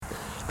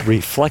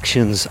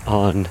reflections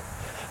on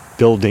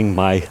building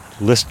my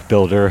list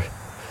builder,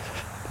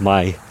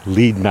 my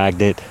lead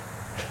magnet,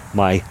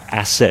 my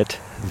asset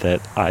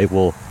that I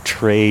will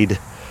trade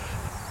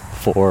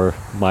for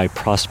my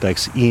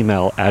prospect's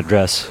email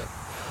address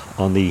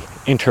on the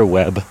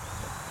interweb,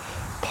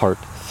 part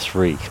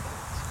 3.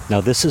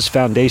 Now this is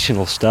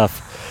foundational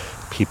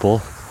stuff,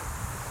 people.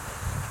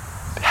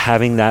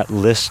 Having that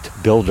list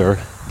builder,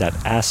 that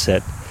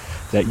asset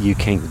that you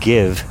can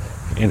give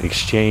in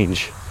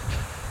exchange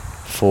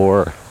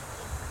for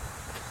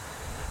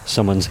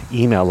someone's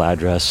email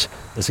address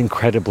is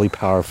incredibly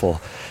powerful.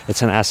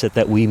 It's an asset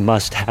that we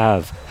must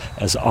have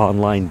as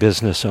online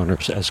business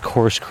owners, as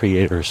course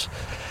creators,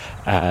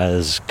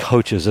 as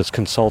coaches, as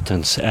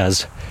consultants,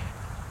 as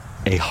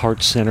a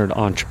heart-centered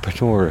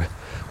entrepreneur.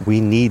 We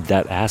need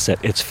that asset.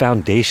 It's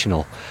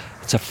foundational.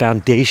 It's a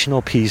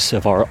foundational piece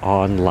of our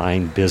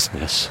online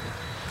business.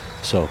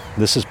 So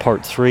this is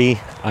part 3.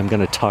 I'm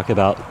going to talk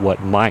about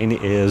what mine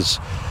is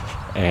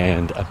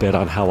and a bit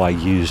on how I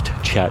used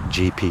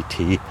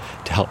GPT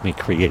to help me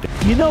create it.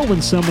 You know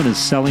when someone is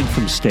selling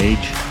from stage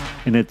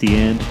and at the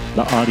end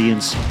the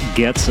audience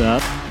gets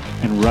up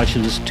and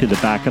rushes to the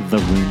back of the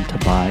room to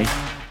buy?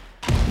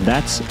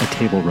 That's a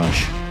table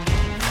rush.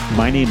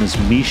 My name is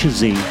Misha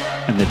Z,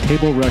 and the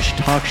Table Rush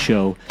Talk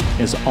Show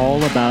is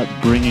all about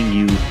bringing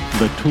you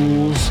the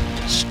tools,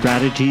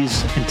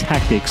 strategies, and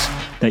tactics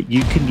that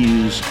you can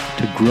use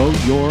to grow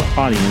your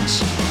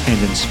audience and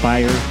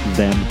inspire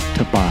them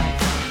to buy.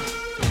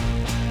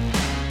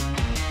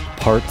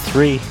 Part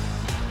 3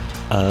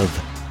 of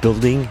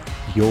building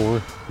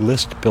your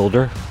list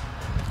builder,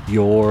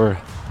 your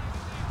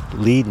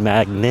lead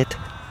magnet,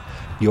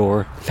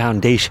 your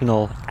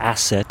foundational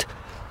asset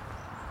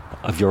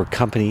of your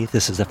company.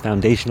 This is a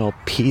foundational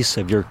piece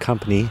of your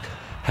company,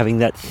 having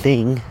that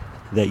thing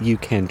that you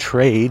can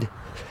trade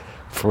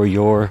for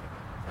your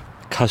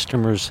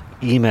customer's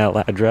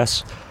email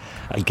address.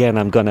 Again,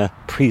 I'm going to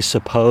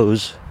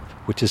presuppose,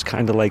 which is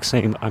kind of like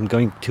saying I'm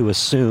going to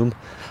assume,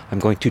 I'm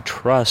going to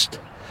trust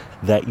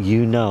that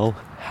you know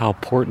how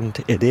important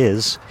it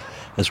is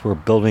as we're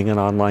building an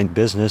online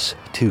business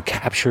to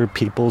capture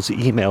people's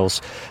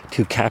emails,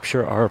 to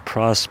capture our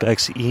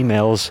prospects'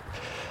 emails,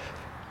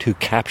 to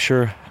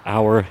capture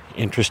our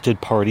interested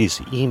parties'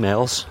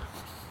 emails.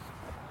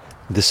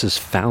 This is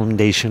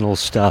foundational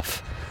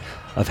stuff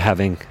of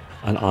having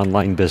an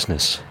online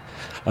business,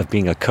 of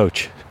being a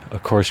coach, a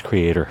course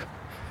creator,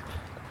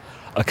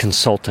 a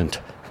consultant,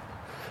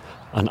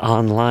 an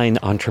online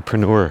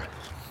entrepreneur,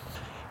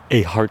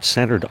 a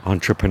heart-centered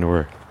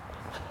entrepreneur.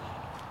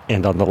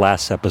 And on the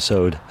last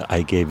episode,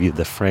 I gave you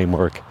the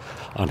framework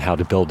on how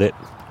to build it.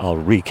 I'll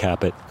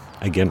recap it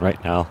again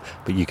right now,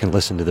 but you can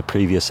listen to the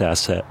previous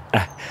episode,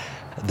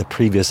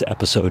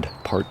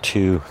 part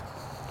 2,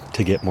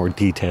 to get more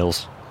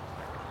details.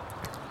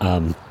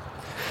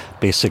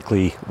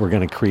 Basically, we're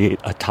going to create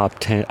a top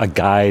 10, a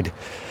guide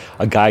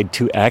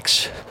to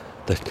X,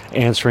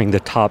 answering the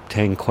top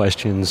 10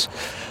 questions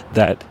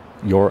that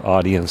your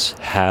audience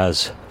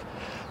has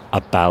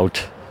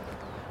about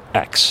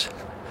X.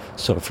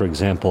 So, for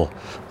example,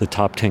 the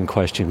top 10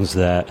 questions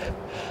that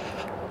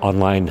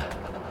online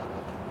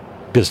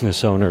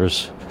business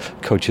owners,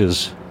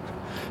 coaches,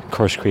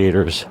 course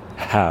creators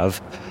have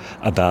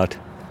about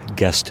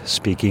guest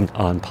speaking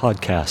on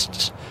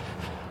podcasts.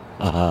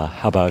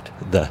 How about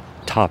the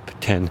top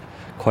 10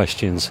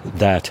 questions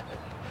that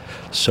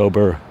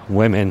sober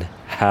women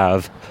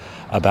have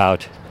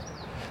about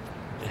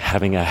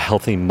having a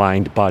healthy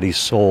mind, body,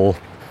 soul,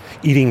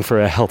 eating for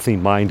a healthy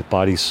mind,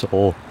 body,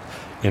 soul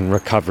in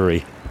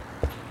recovery?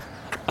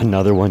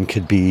 Another one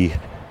could be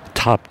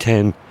top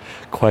 10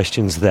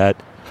 questions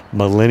that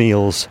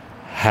millennials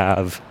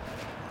have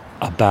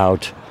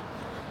about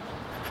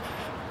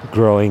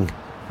growing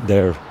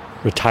their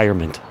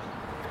retirement.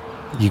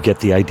 You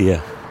get the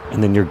idea.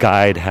 And then your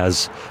guide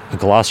has a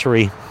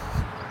glossary.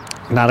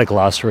 Not a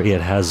glossary, it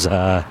has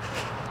an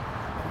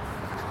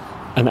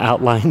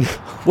outline.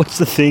 What's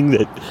the thing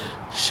that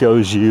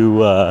shows you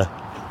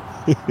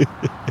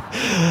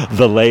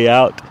the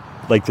layout,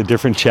 like the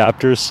different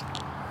chapters?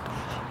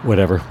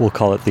 Whatever, we'll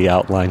call it the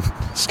outline.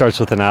 Starts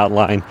with an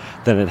outline,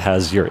 then it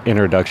has your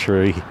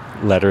introductory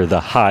letter, the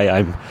hi,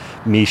 I'm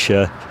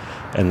Misha,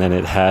 and then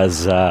it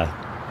has the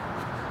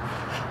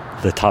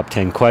top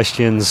 10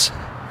 questions,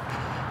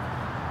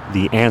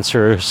 the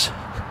answers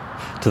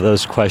to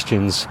those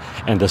questions,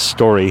 and a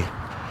story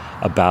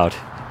about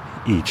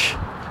each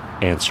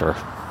answer.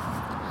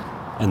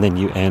 And then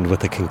you end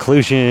with a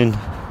conclusion,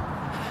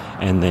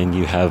 and then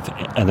you have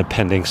an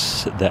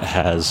appendix that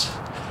has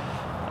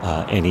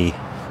any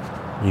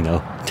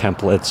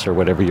templates or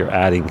whatever you're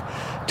adding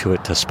to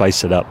it to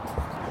spice it up.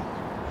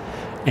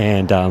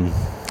 And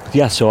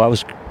so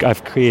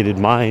I've created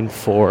mine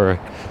for,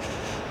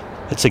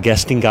 it's a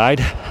guesting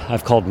guide.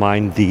 I've called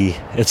mine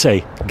it's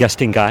a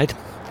guesting guide,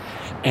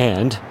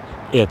 and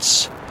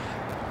it's,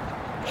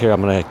 here, I'm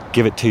going to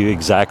give it to you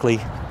exactly.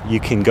 You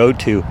can go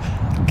to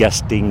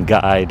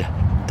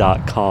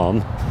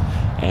guestingguide.com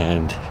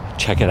and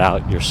check it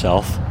out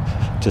yourself.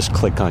 Just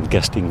click on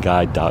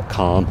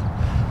guestingguide.com.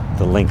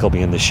 The link will be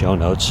in the show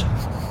notes.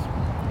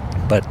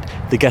 But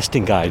the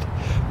guesting guide: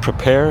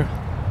 prepare,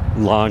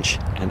 launch,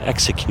 and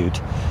execute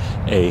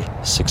a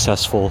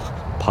successful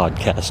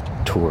podcast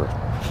tour.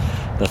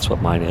 That's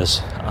what mine is.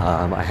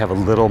 I have a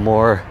little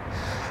more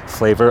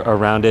flavor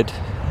around it.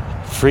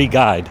 Free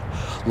guide: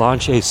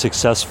 launch a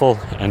successful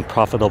and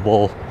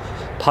profitable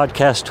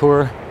podcast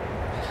tour.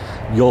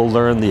 You'll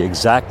learn the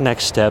exact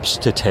next steps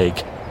to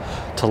take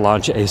to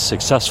launch a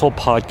successful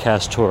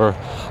podcast tour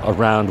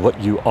around what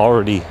you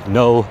already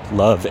know,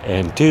 love,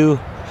 and do.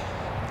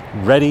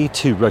 Ready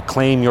to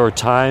reclaim your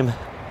time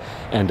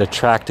and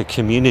attract a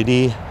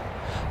community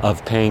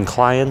of paying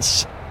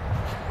clients?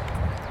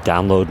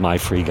 Download my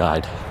free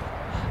guide.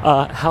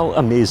 How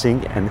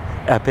amazing and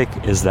epic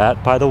is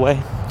that, by the way?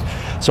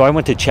 So I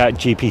went to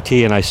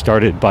GPT and I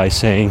started by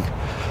saying,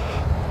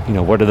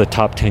 what are the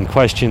top 10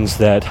 questions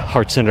that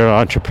heart-centered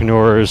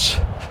entrepreneurs,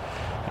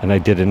 and I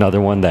did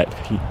another one that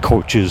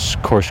coaches,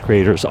 course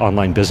creators,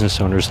 online business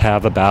owners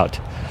have about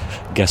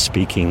guest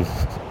speaking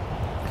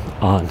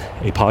on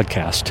a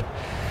podcast.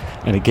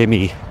 And it gave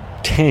me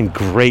 10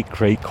 great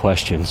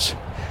questions.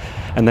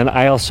 And then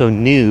I also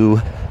knew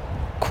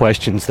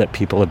questions that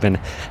people have been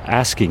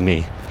asking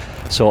me.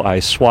 So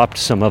I swapped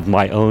some of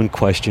my own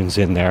questions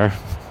in there.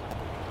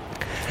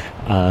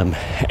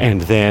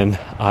 And then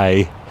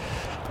I,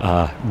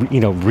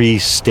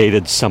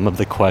 restated some of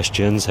the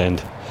questions.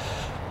 And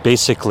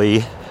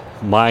basically,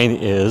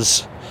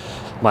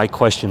 my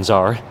questions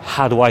are,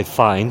 how do I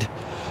find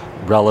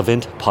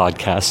relevant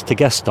podcasts to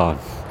guest on?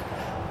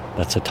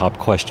 That's a top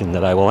question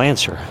that I will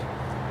answer.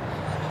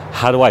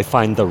 How do I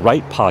find the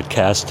right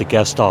podcast to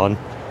guest on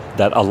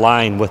that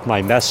align with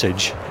my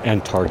message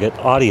and target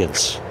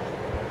audience?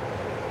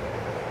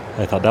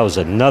 I thought that was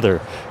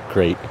another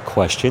great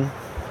question.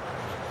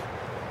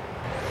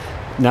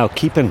 Now,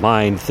 keep in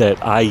mind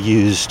that I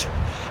used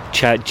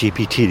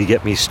ChatGPT to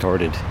get me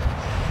started.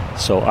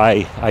 So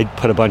I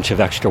put a bunch of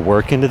extra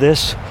work into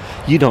this.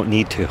 You don't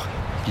need to.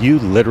 You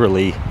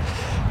literally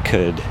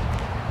could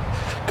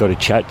go to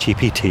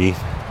ChatGPT,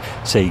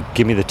 say,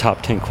 give me the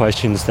top 10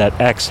 questions that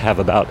X have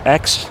about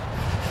X.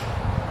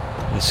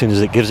 As soon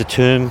as it gives it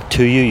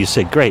to you, you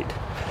say, great,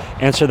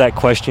 answer that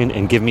question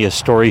and give me a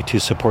story to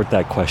support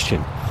that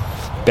question.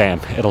 Bam,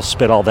 it'll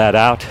spit all that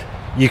out.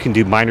 You can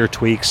do minor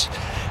tweaks,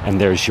 and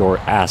there's your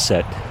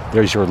asset.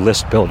 There's your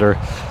list builder.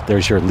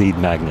 There's your lead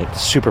magnet.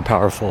 Super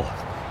powerful.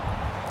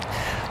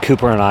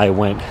 Cooper and I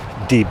went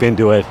deep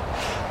into it,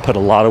 put a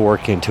lot of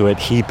work into it.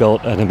 He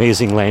built an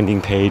amazing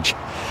landing page,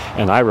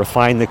 and I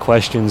refined the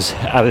questions,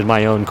 added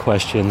my own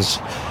questions.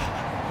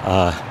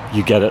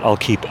 You get it. I'll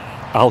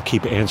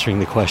keep answering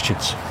the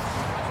questions,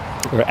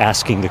 or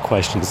asking the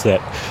questions that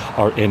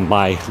are in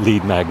my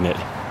lead magnet.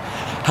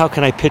 How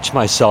can I pitch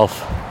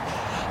myself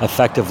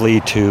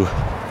effectively to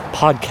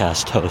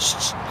podcast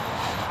hosts?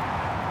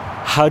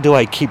 How do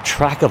I keep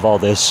track of all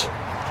this?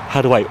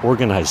 How do I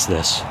organize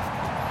this?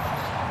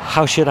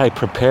 How should I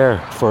prepare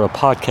for a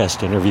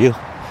podcast interview?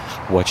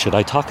 What should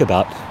I talk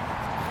about?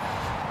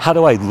 How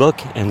do I look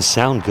and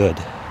sound good?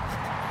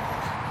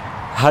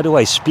 How do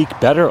I speak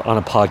better on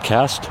a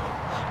podcast?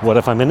 What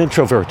if I'm an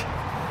introvert?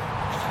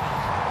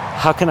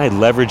 How can I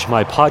leverage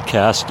my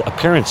podcast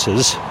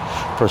appearances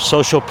for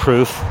social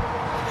proof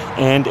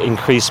and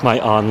increase my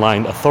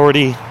online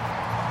authority?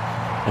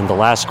 And the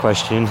last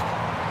question,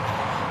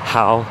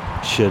 how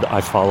should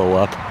I follow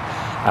up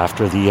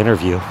after the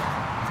interview?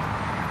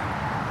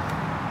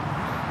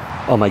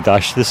 Oh my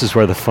gosh, this is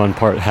where the fun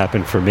part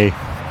happened for me.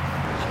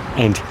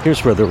 And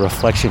here's where the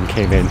reflection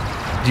came in.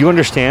 Do you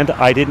understand?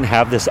 I didn't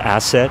have this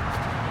asset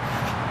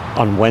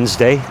on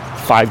Wednesday,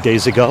 5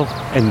 days ago,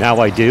 and now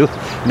I do.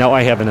 Now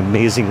I have an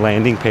amazing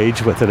landing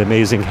page with an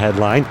amazing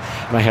headline,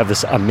 and I have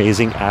this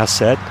amazing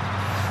asset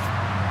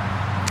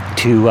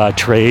to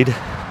trade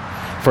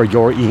for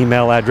your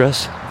email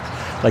address.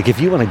 Like, if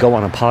you want to go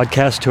on a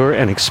podcast tour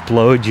and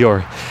explode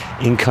your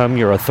income,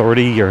 your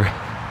authority, your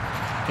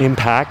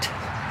impact,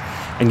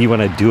 and you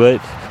want to do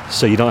it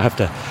so you don't have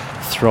to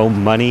throw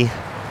money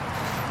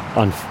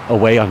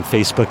away on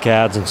Facebook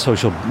ads and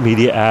social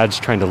media ads,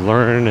 trying to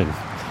learn and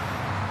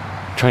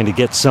trying to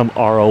get some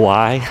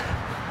ROI,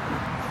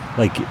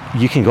 like,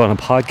 you can go on a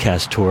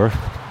podcast tour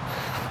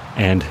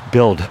and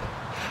build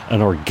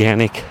an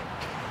organic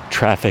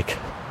traffic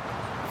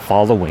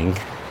following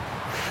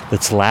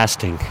that's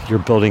lasting. You're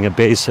building a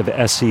base of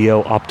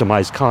SEO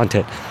optimized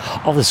content,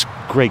 all this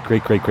great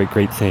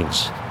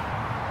things.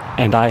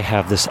 And I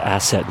have this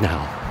asset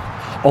now.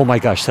 Oh my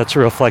gosh, that's a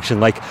reflection.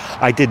 Like,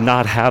 I did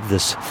not have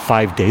this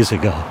 5 days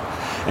ago,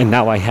 and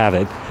now I have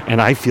it,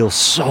 and I feel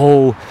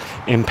so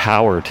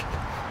empowered.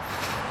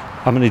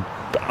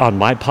 On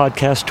my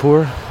podcast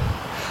tour,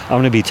 I'm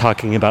going to be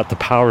talking about the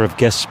power of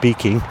guest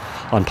speaking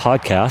on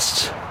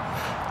podcasts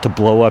to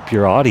blow up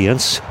your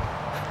audience,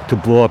 to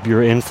blow up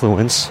your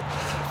influence,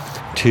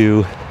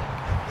 to,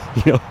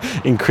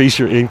 increase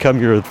your income,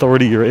 your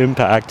authority, your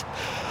impact.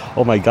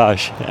 Oh my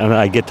gosh. And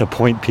I get to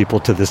point people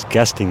to this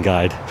guesting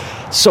guide.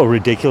 So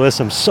ridiculous.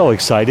 I'm so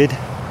excited.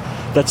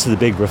 That's the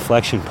big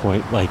reflection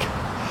point. Like,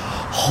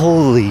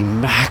 holy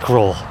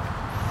mackerel.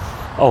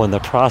 Oh, and the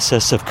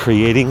process of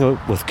creating it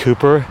with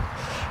Cooper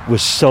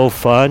was so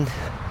fun.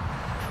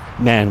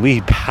 Man,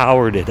 we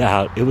powered it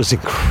out. It was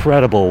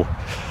incredible,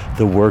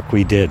 the work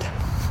we did.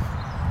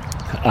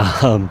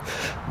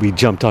 We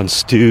jumped on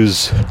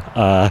Stu's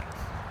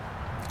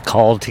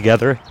call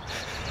together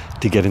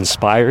to get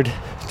inspired,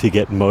 to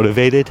get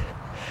motivated.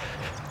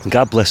 And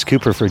God bless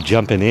Cooper for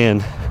jumping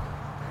in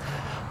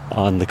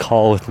on the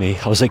call with me.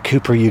 I was like,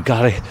 Cooper, you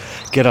gotta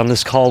get on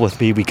this call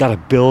with me. We gotta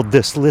build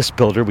this list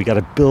builder. We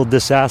gotta build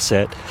this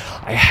asset.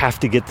 I have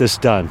to get this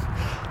done,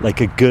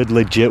 like a good,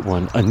 legit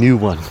one, a new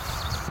one.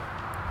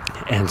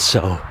 And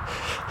so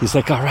he's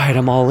like, all right,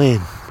 I'm all in.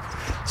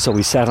 So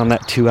we sat on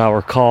that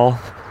 2-hour call,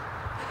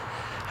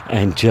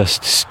 and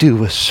just Stu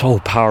was so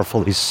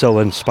powerful. He's so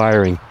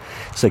inspiring.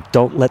 It's like,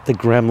 don't let the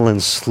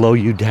gremlins slow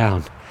you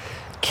down.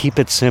 Keep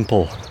it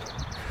simple.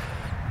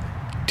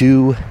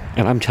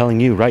 And I'm telling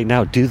you right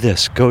now, do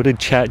this. Go to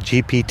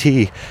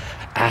GPT,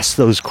 ask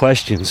those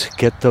questions,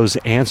 get those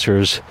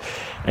answers,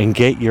 and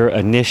get your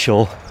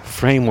initial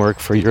framework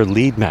for your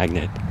lead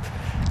magnet.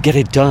 Get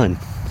it done.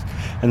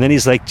 And then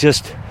he's like,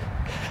 just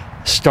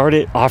start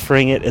it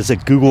offering it as a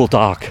Google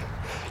Doc.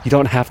 You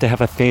don't have to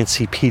have a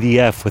fancy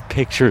PDF with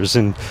pictures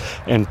and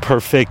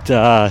perfect,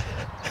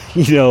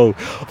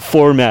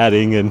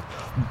 formatting and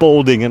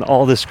bolding and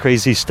all this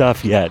crazy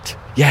stuff yet.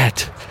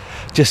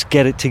 Just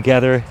get it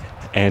together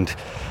and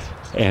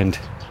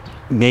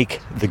make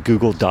the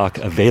Google Doc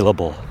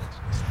available.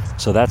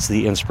 So that's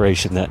the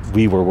inspiration that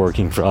we were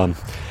working from,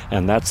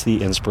 and that's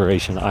the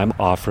inspiration I'm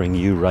offering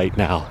you right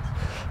now.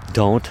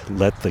 Don't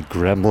let the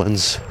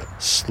gremlins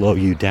slow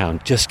you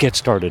down. Just get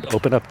started.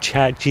 Open up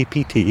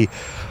ChatGPT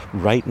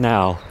right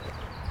now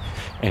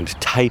and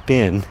type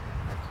in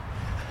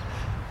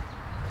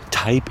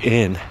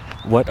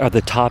what are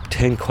the top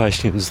 10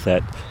 questions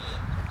that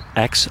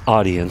X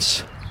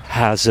audience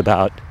has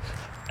about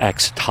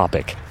X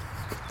topic.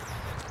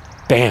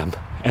 Bam.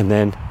 And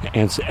then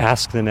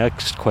ask the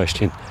next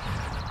question.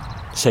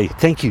 Say,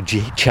 thank you,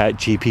 Chat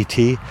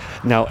GPT.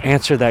 Now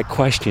answer that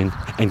question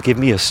and give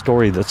me a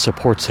story that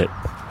supports it.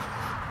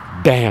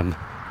 Bam.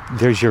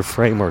 There's your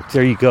framework.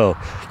 There you go.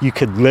 You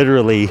could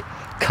literally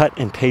cut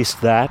and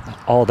paste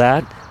all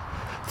that,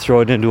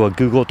 throw it into a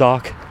Google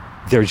Doc.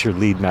 There's your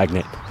lead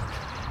magnet.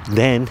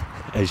 Then,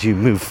 as you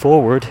move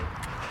forward,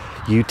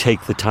 you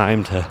take the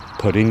time to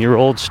put in your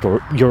own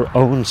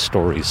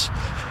stories,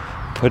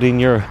 put in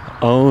your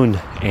own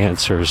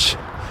answers,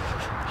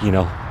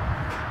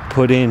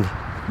 put in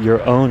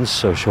your own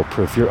social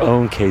proof, your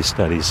own case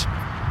studies.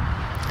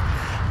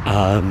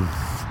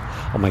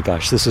 Oh my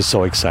gosh, this is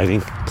so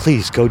exciting.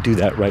 Please go do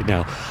that right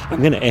now. I'm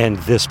going to end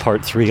this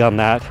part 3 on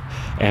that,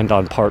 and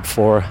on part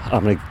 4,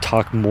 I'm going to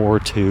talk more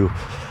to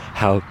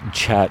how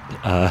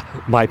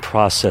my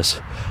process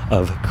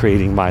of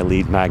creating my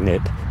lead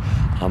magnet.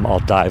 I'll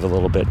dive a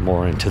little bit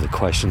more into the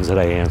questions that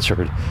I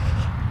answered.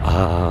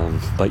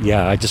 But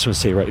yeah, I just want to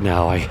say right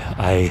now,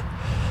 I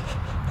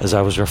as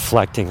I was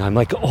reflecting, I'm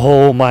like,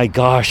 oh my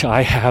gosh,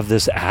 I have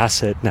this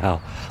asset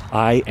now.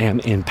 I am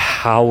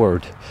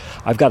empowered.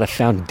 I've got a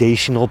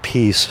foundational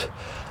piece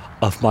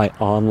of my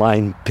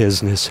online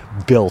business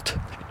built.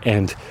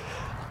 And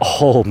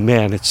oh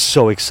man, it's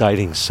so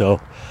exciting.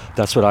 So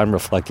that's what I'm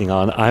reflecting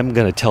on. I'm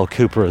going to tell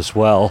Cooper as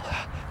well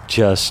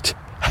just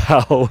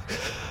how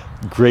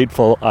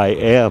grateful I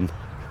am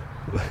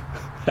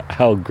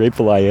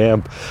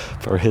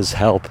for his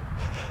help,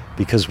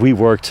 because we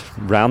worked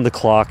round the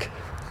clock.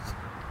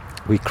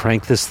 We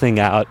cranked this thing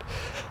out,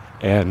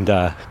 and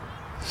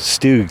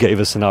Stu gave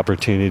us an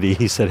opportunity.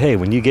 He said, hey,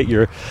 when you get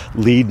your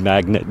lead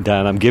magnet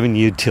done, I'm giving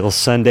you till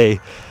Sunday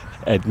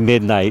at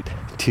midnight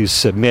to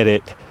submit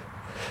it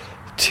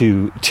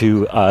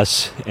to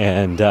us,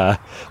 and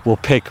we'll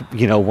pick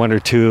one or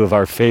two of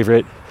our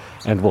favorite,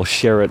 and we'll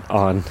share it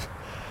on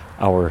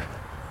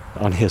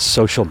his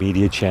social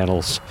media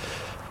channels.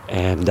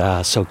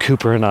 And so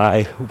Cooper and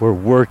I were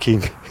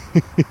working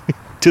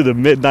to the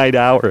midnight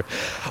hour.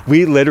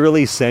 We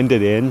literally send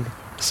it in.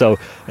 So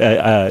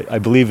I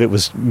believe it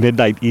was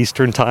midnight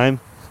Eastern time.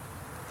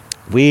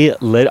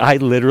 I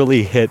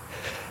literally hit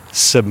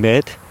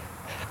submit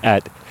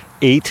at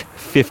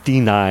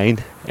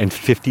 8:59 and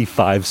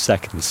 55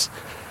 seconds.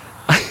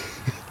 I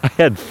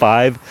had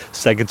 5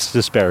 seconds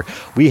to spare.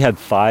 We had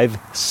 5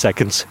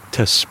 seconds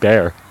to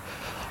spare.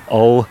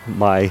 Oh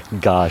my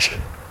gosh.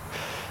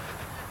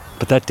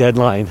 But that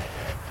deadline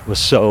was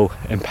so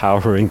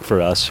empowering for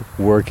us,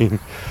 working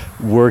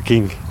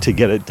to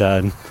get it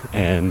done.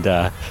 And,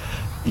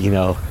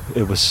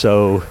 it was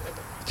so,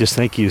 just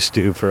thank you,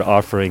 Stu, for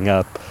offering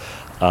up,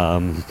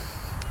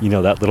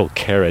 that little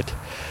carrot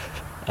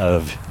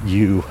of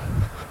you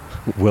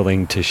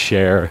willing to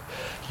share,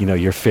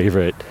 your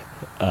favorite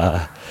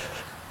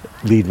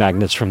lead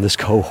magnets from this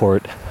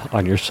cohort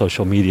on your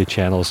social media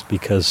channels,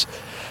 because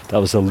that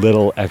was a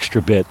little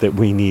extra bit that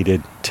we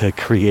needed to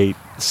create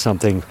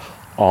something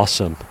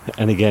awesome.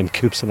 And again,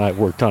 Coops and I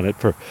worked on it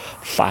for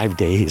 5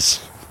 days.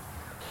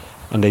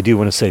 And I do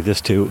want to say this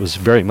too, it was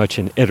very much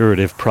an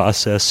iterative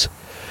process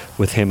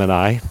with him and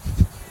I.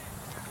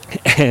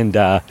 And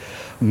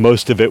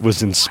most of it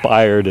was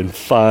inspired and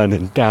fun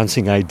and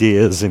bouncing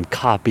ideas and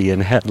copy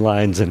and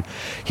headlines, and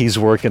he's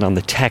working on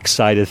the tech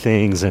side of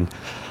things, and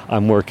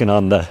I'm working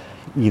on the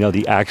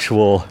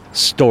actual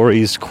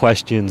stories,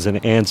 questions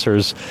and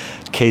answers,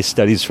 case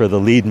studies for the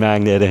lead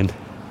magnet,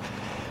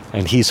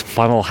 and he's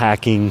funnel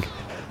hacking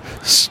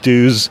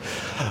Stu's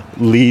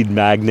lead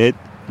magnet,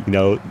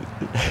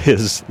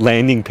 his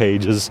landing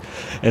pages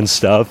and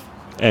stuff.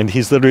 And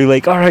he's literally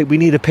like, all right, we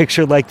need a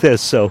picture like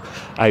this. So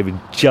I would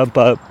jump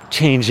up,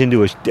 change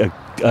into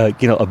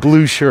a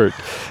blue shirt,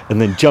 and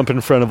then jump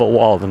in front of a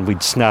wall, and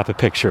we'd snap a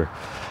picture.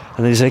 And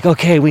then he's like,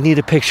 okay, we need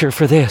a picture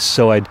for this.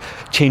 So I'd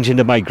change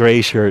into my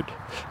gray shirt,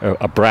 or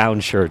a brown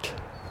shirt,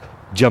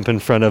 jump in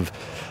front of,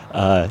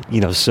 a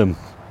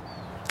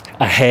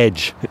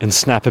hedge, and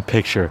snap a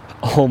picture.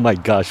 Oh my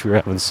gosh, we were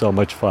having so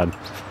much fun.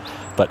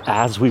 But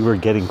as we were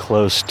getting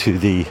close to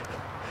the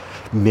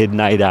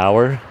midnight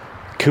hour,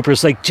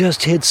 Cooper's like,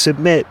 just hit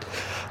submit.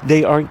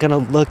 They aren't going to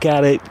look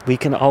at it. We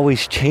can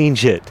always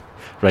change it,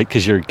 right?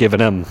 Because you're giving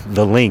them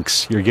the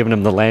links. You're giving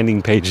them the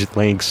landing page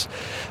links,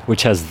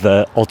 which has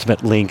the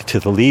ultimate link to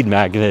the lead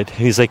magnet. And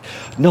he's like,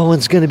 no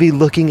one's going to be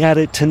looking at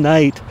it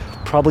tonight.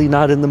 Probably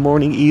not in the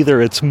morning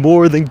either. It's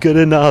more than good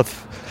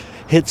enough.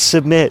 Hit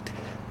submit.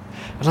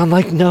 And I'm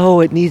like, no,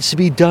 it needs to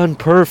be done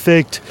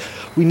perfect.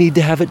 We need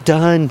to have it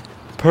done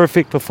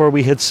perfect before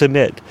we hit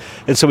submit.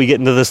 And so we get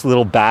into this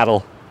little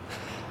battle.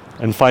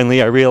 And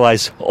finally I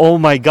realize, oh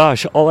my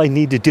gosh, all I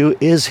need to do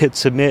is hit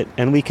submit,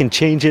 and we can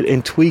change it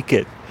and tweak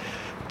it.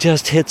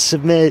 Just hit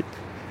submit.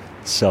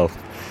 So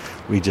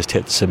we just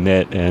hit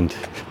submit, and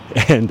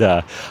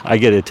I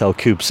get to tell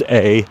Coops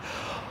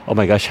oh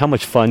my gosh, how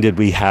much fun did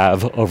we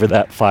have over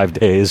that 5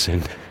 days,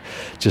 and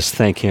just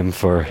thank him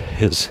for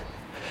his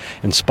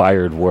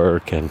inspired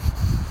work and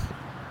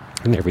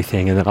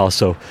everything. And then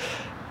also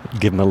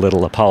give him a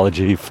little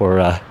apology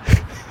for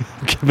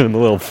giving him a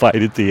little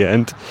fight at the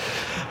end.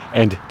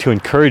 And to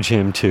encourage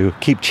him to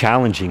keep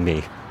challenging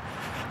me,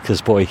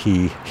 because boy,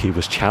 he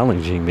was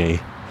challenging me,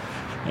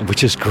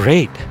 which is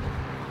great.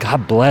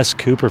 God bless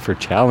Cooper for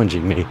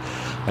challenging me.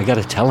 I got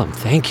to tell him,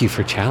 thank you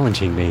for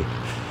challenging me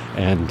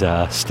and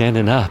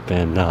standing up,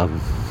 and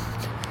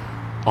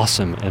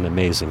awesome and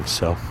amazing.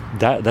 So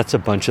that's a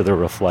bunch of the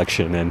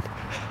reflection, and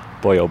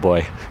boy, oh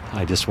boy,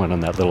 I just went on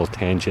that little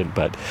tangent.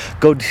 But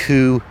go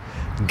to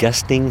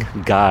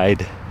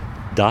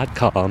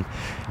guestingguide.com,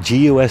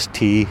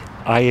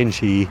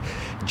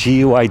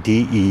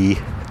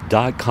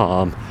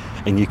 GUSTINGGUIDE.com,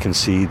 and you can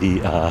see the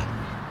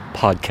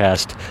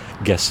podcast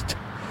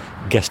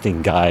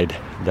guesting guide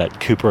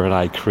that Cooper and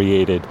I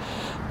created.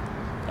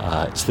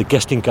 It's the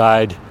guesting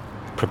guide,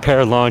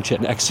 prepare, launch,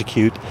 and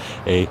execute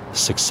a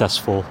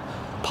successful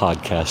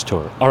podcast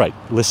tour. All right,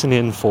 listen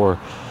in for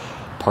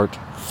part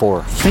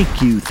 4.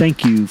 Thank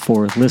you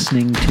for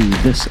listening to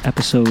this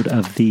episode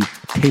of the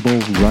Table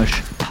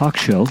Rush Talk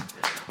Show.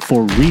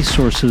 For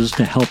resources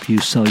to help you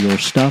sell your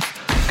stuff,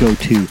 go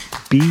to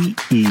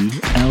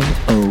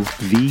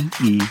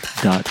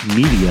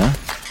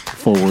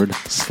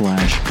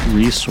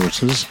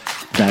belove.media/resources.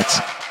 That's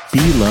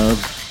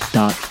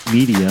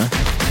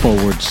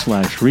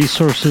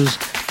belove.media/resources.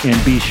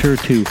 And be sure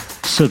to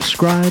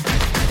subscribe,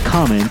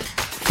 comment,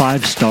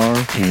 5-star,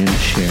 and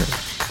share.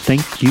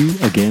 Thank you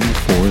again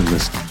for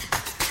listening.